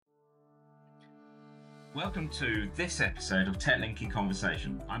Welcome to this episode of Techlink in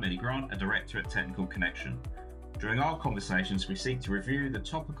Conversation. I'm Eddie Grant, a director at Technical Connection. During our conversations, we seek to review the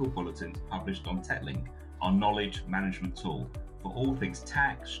topical bulletins published on Techlink, our knowledge management tool, for all things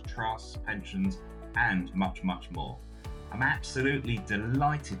tax, trusts, pensions, and much, much more. I'm absolutely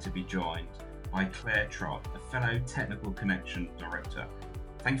delighted to be joined by Claire Trott, a fellow Technical Connection director.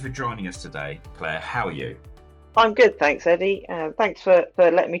 Thank you for joining us today. Claire, how are you? I'm good, thanks, Eddie. Thanks for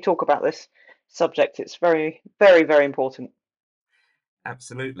letting me talk about this subject. It's very, very, very important.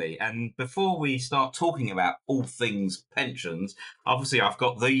 Absolutely. And before we start talking about all things pensions, obviously I've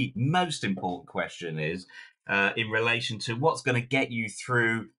got the most important question is in relation to what's going to get you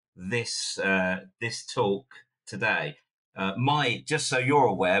through this talk today. My just so you're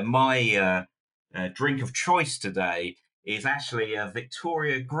aware, my drink of choice today is actually a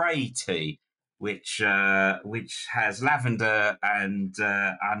Victoria Grey tea, which has lavender and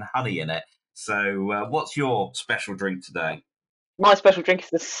honey in it. So, what's your special drink today? My special drink is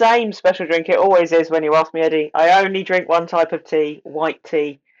the same special drink it always is when you ask me, Eddie. I only drink one type of tea, white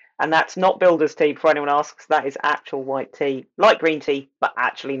tea, and that's not builder's tea. Before anyone asks, that is actual white tea, like green tea, but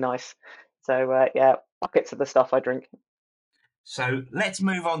actually nice. So yeah, buckets of the stuff I drink. So let's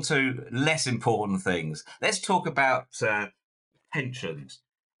move on to less important things. Let's talk about pensions.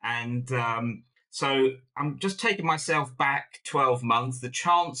 And so I'm just taking myself back 12 months. The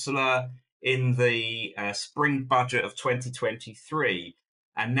Chancellor in the spring budget of 2023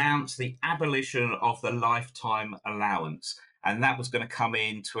 announced the abolition of the lifetime allowance, and that was going to come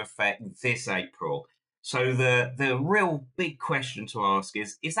into effect this April. So the real big question to ask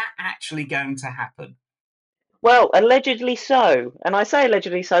is that actually going to happen? Well, allegedly so, and I say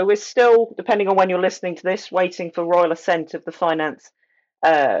allegedly so. We're still, depending on when you're listening to this, waiting for royal assent of the finance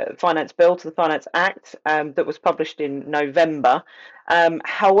bill to the Finance Act that was published in November.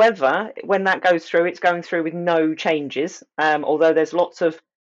 However, when that goes through, it's going through with no changes. Although there's lots of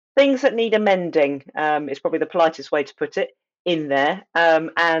things that need amending, is probably the politest way to put it in there.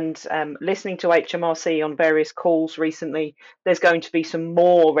 And listening to HMRC on various calls recently, there's going to be some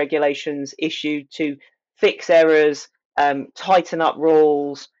more regulations issued to fix errors, tighten up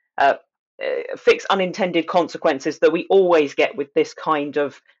rules, fix unintended consequences that we always get with this kind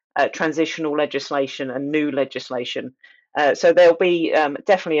of transitional legislation and new legislation. So there'll be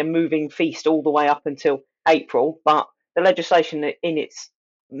definitely a moving feast all the way up until April, but the legislation in its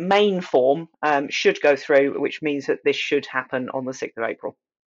main form should go through, which means that this should happen on the 6th of April.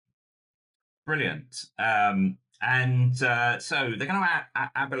 Brilliant. And so they're going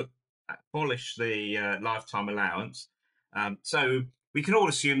to abolish the lifetime allowance. So we can all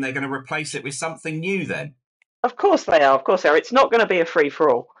assume they're going to replace it with something new then. Of course they are. Of course they are. It's not going to be a free for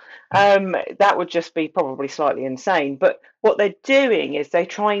all. That would just be probably slightly insane. But what they're doing is they're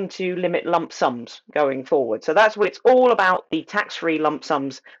trying to limit lump sums going forward. So that's what it's all about, the tax-free lump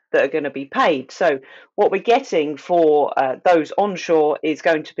sums that are going to be paid. So what we're getting for those onshore is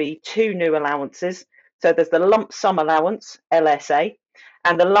going to be two new allowances. So there's the lump sum allowance, LSA,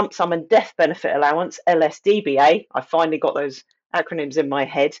 and the lump sum and death benefit allowance, LSDBA. I finally got those acronyms in my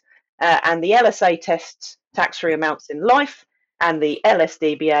head. And the LSA tests tax-free amounts in life, and the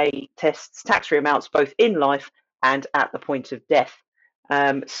LSDBA tests tax-free amounts both in life and at the point of death.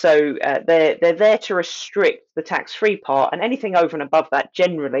 So they're there to restrict the tax-free part, and anything over and above that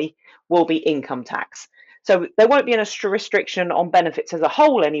generally will be income tax. So there won't be a restriction on benefits as a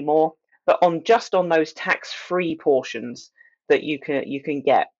whole anymore, but on just on those tax-free portions that you can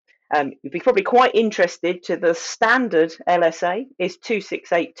get. You'd be probably quite interested to the standard LSA is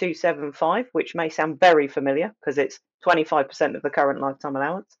 268275, which may sound very familiar because it's 25% of the current lifetime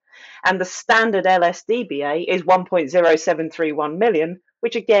allowance. And the standard LSDBA is 1.0731 million,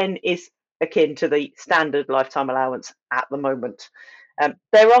 which again is akin to the standard lifetime allowance at the moment.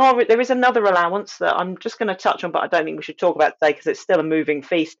 There is another allowance that I'm just going to touch on, but I don't think we should talk about today because it's still a moving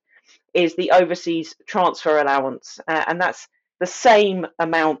feast. Is the overseas transfer allowance, and that's the same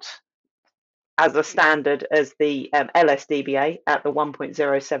amount as a standard as the LSDBA at the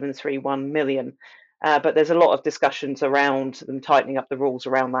 1.0731 million. But there's a lot of discussions around them tightening up the rules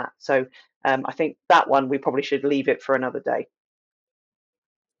around that. So I think that one we probably should leave it for another day.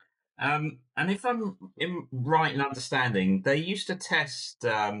 And if right in understanding, they used to test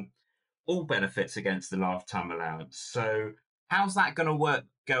all benefits against the lifetime allowance. So how's that going to work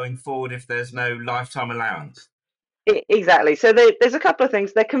going forward if there's no lifetime allowance? Exactly. So there's a couple of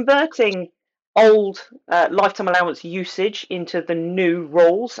things. They're converting old lifetime allowance usage into the new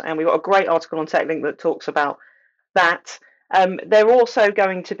rules, and we've got a great article on TechLink that talks about that. They're also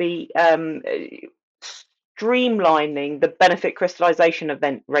going to be streamlining the benefit crystallization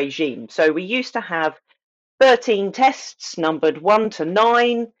event regime. So we used to have 13 tests numbered 1 to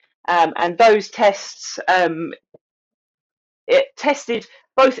 9, and those tests it tested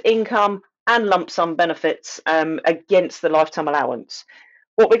both income and lump sum benefits against the lifetime allowance.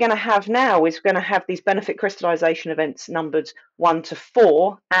 What we're going to have now is we're going to have these benefit crystallization events numbered 1 to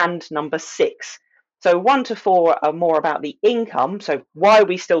 4 and number 6. So 1 to 4 are more about the income. So why are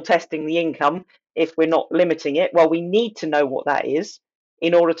we still testing the income if we're not limiting it? Well, we need to know what that is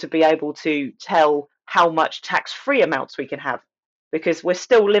in order to be able to tell how much tax-free amounts we can have, because we're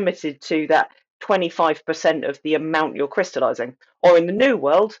still limited to that 25% of the amount you're crystallizing. Or in the new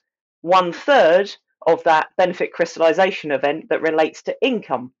world, 1/3 of that benefit crystallization event that relates to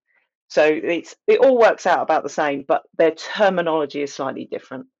income. So it all works out about the same, but their terminology is slightly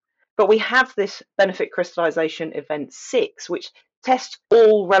different. But we have this benefit crystallization event 6, which tests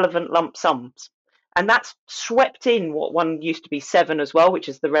all relevant lump sums. And that's swept in what one used to be 7 as well, which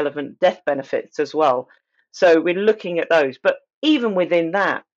is the relevant death benefits as well. So we're looking at those. But even within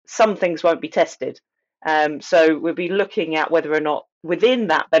that, some things won't be tested. So we'll be looking at whether or not within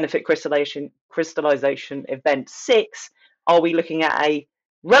that benefit crystallization event 6, are we looking at a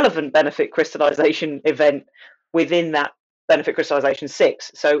relevant benefit crystallization event within that benefit crystallization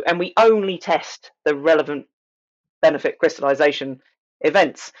 6. So, and we only test the relevant benefit crystallization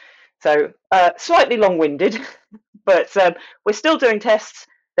events. So, slightly long-winded, but we're still doing tests.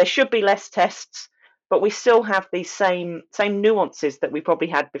 There should be less tests, but we still have these same nuances that we probably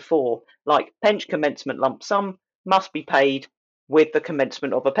had before, like pension commencement lump sum must be paid with the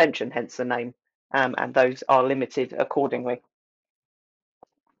commencement of a pension, hence the name, and those are limited accordingly.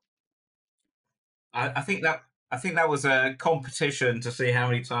 I think that was a competition to see how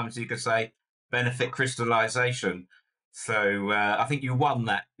many times you could say benefit crystallization. So I think you won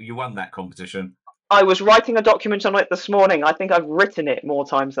that. You won that competition. I was writing a document on it this morning. I think I've written it more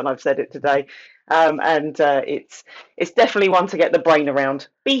times than I've said it today, and it's definitely one to get the brain around.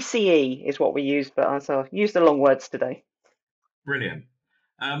 BCE is what we use, but I use the long words today. Brilliant.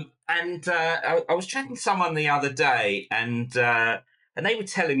 I was chatting to someone the other day, and they were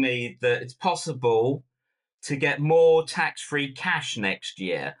telling me that it's possible to get more tax-free cash next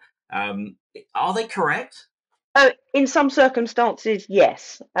year. Are they correct? In some circumstances,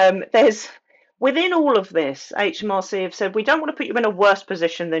 yes. There's within all of this, HMRC have said we don't want to put you in a worse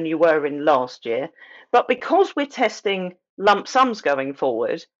position than you were in last year, but because we're testing lump sums going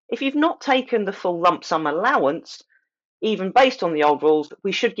forward, if you've not taken the full lump sum allowance, even based on the old rules,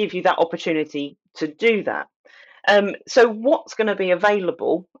 we should give you that opportunity to do that. So what's going to be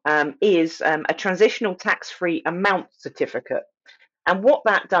available is a transitional tax-free amount certificate. And what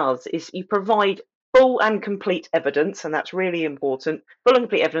that does is you provide full and complete evidence, and that's really important, full and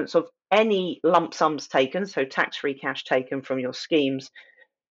complete evidence of any lump sums taken, so tax-free cash taken from your schemes,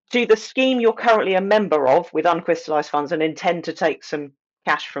 to the scheme you're currently a member of with uncrystallised funds and intend to take some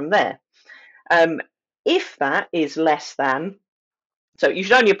cash from there. Um, if that is less than, so you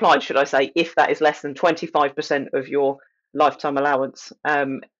should only apply, should I say, if that is less than 25% of your lifetime allowance.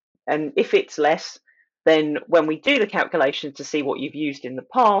 And if it's less, then when we do the calculation to see what you've used in the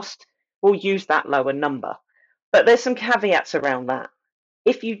past, we'll use that lower number. But there's some caveats around that.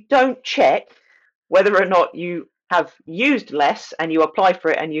 If you don't check whether or not you have used less and you apply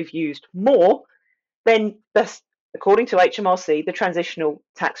for it and you've used more, then that's, according to HMRC, the transitional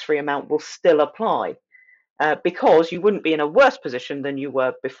tax-free amount will still apply. Because you wouldn't be in a worse position than you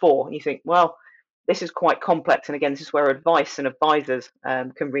were before. And you think, well, this is quite complex. And again, this is where advice and advisors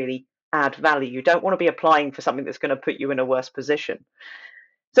can really add value. You don't want to be applying for something that's going to put you in a worse position.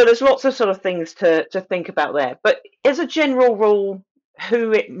 So there's lots of sort of things to think about there. But as a general rule,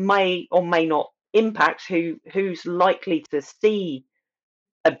 who it may or may not impact, who's likely to see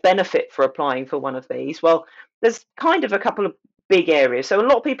a benefit for applying for one of these? Well, there's kind of a couple of big areas. So a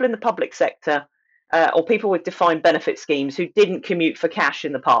lot of people in the public sector or people with defined benefit schemes who didn't commute for cash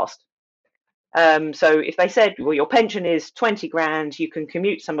in the past. So if they said, well, your pension is 20 grand, you can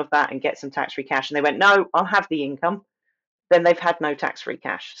commute some of that and get some tax-free cash, and they went, no, I'll have the income, then they've had no tax-free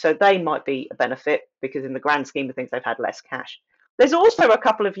cash. So they might be a benefit because in the grand scheme of things, they've had less cash. There's also a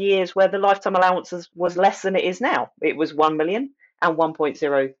couple of years where the lifetime allowance was less than it is now. It was 1 million and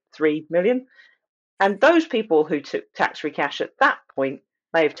 1.03 million. And those people who took tax-free cash at that point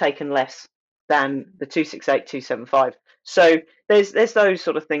may have taken less than the 268, 275. So there's those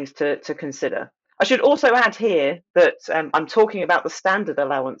sort of things to consider. I should also add here that I'm talking about the standard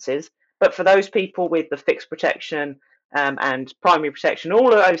allowances, but for those people with the fixed protection and primary protection,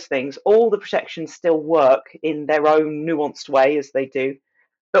 all of those things, all the protections still work in their own nuanced way as they do.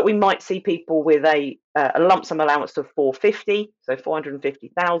 But we might see people with a lump sum allowance of 450, so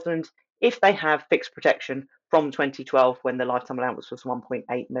 450,000, if they have fixed protection from 2012 when the lifetime allowance was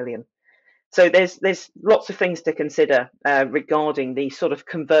 1.8 million. So there's lots of things to consider regarding these sort of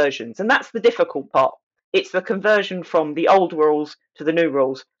conversions, and that's the difficult part. It's the conversion from the old rules to the new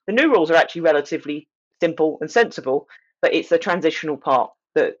rules. The new rules are actually relatively simple and sensible, but it's the transitional part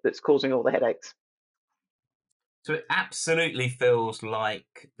that's causing all the headaches. So it absolutely feels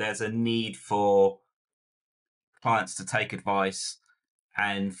like there's a need for clients to take advice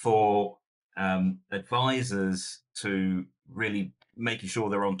and for advisors to really making sure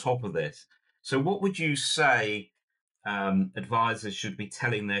they're on top of this. So, what would you say advisors should be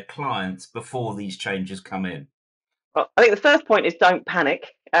telling their clients before these changes come in? Well, I think the first point is don't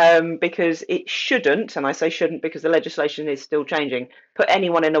panic, because it shouldn't, and I say shouldn't because the legislation is still changing, put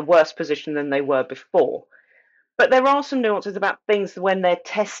anyone in a worse position than they were before. But there are some nuances about things when they're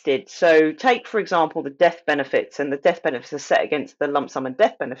tested. So, take, for example, the death benefits, and the death benefits are set against the lump sum and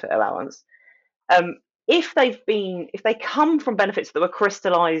death benefit allowance. Um, if they come from benefits that were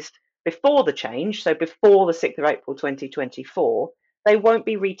crystallised before the change, so before the 6th of April 2024, they won't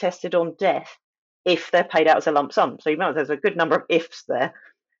be retested on death if they're paid out as a lump sum. So you know there's a good number of ifs there.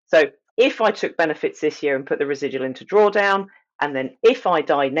 So if I took benefits this year and put the residual into drawdown, and then if I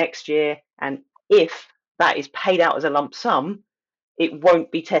die next year, and if that is paid out as a lump sum, it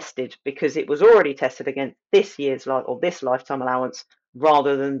won't be tested because it was already tested against this year's life or this lifetime allowance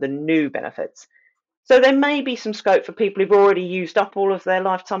rather than the new benefits. So there may be some scope for people who've already used up all of their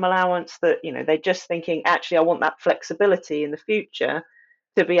lifetime allowance that, they're just thinking, actually, I want that flexibility in the future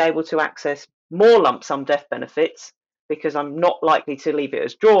to be able to access more lump sum death benefits because I'm not likely to leave it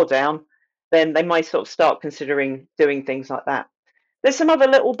as drawdown. Then they might sort of start considering doing things like that. There's some other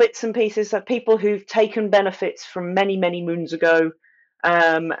little bits and pieces of people who've taken benefits from many, many moons ago,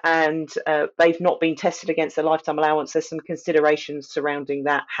 and they've not been tested against the lifetime allowance. There's some considerations surrounding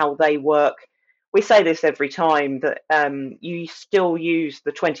that, how they work. We say this every time that you still use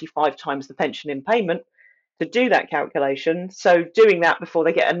the 25 times the pension in payment to do that calculation. So doing that before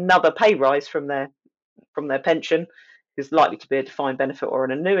they get another pay rise from their pension is likely to be a defined benefit or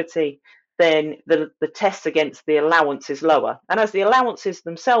an annuity, then the test against the allowance is lower. And as the allowances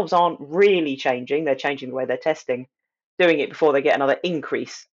themselves aren't really changing, they're changing the way they're testing, doing it before they get another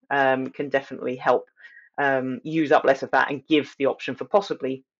increase can definitely help use up less of that and give the option for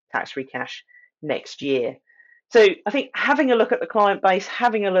possibly tax-free cash next year. So I think having a look at the client base,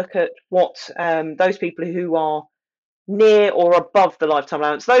 having a look at what those people who are near or above the lifetime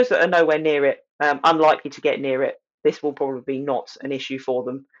allowance. Those that are nowhere near it, unlikely to get near it, this will probably be not an issue for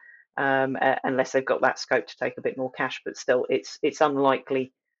them unless they've got that scope to take a bit more cash. But still, it's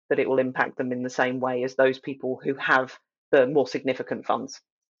unlikely that it will impact them in the same way as those people who have the more significant funds.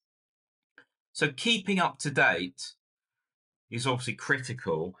 So, keeping up to date is obviously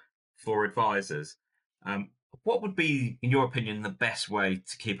critical for advisors. Um, what would be, in your opinion, the best way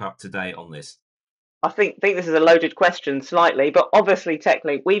to keep up to date on this? I think this is a loaded question slightly, but obviously,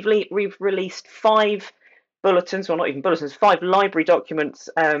 Techlink, we've released 5 bulletins, well, not even bulletins, 5 library documents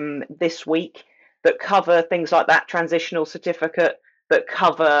this week that cover things like that transitional certificate, that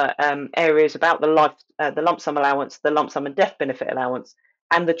cover areas about the lump sum allowance, the lump sum and death benefit allowance,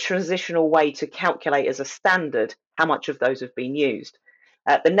 and the transitional way to calculate as a standard how much of those have been used.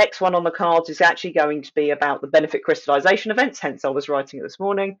 The next one on the cards is actually going to be about the benefit crystallisation events, hence I was writing it this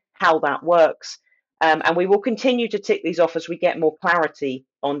morning, how that works. And we will continue to tick these off as we get more clarity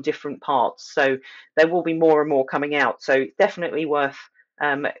on different parts. So there will be more and more coming out. So definitely worth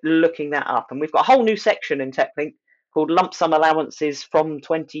looking that up. And we've got a whole new section in Techlink called lump sum allowances from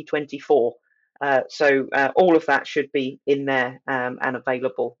 2024. So all of that should be in there and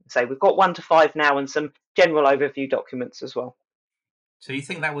available. So we've got 1 to 5 now and some general overview documents as well. So, you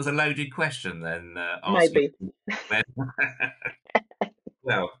think that was a loaded question then, asking? Maybe.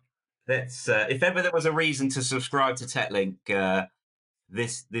 Well, let's. If ever there was a reason to subscribe to Techlink,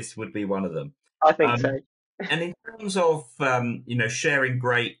 this would be one of them. I think Um, so. and in terms of sharing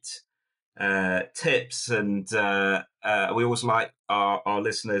great tips, and we always like our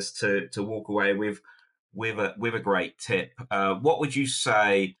listeners to walk away with a great tip. What would you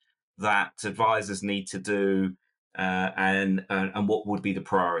say that advisors need to do, and what would be the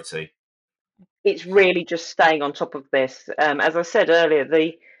priority? It's really just staying on top of this. As I said earlier,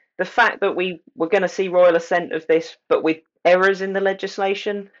 the fact that we were going to see royal assent of this, but with errors in the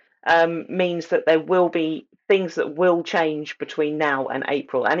legislation, means that there will be things that will change between now and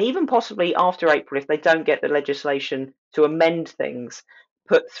April, and even possibly after April if they don't get the legislation to amend things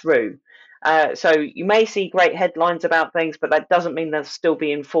put through. So you may see great headlines about things, but that doesn't mean they'll still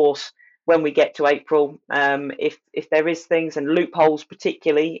be in force when we get to April. If there is things and loopholes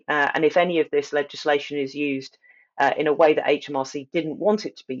particularly, and if any of this legislation is used in a way that HMRC didn't want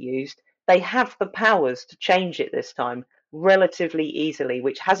it to be used, they have the powers to change it this time relatively easily,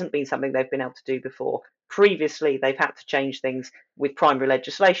 which hasn't been something they've been able to do before. Previously, they've had to change things with primary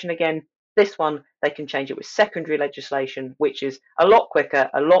legislation again. This one, they can change it with secondary legislation, which is a lot quicker,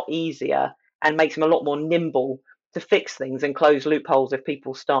 a lot easier, and makes them a lot more nimble to fix things and close loopholes if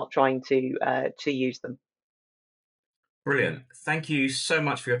people start trying to use them. Brilliant. Thank you so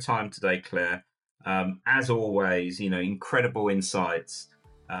much for your time today, Claire. As always, incredible insights.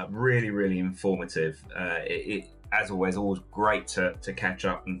 Really, really informative. As always great to catch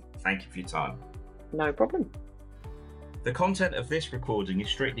up, and thank you for your time. No problem. The content of this recording is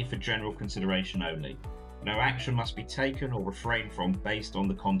strictly for general consideration only. No action must be taken or refrained from based on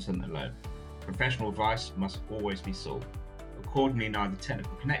the content alone. Professional advice must always be sought. Accordingly, neither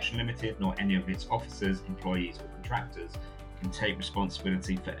Technical Connection Limited nor any of its officers, employees or contractors can take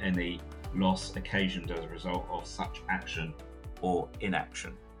responsibility for any loss occasioned as a result of such action or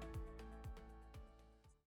inaction.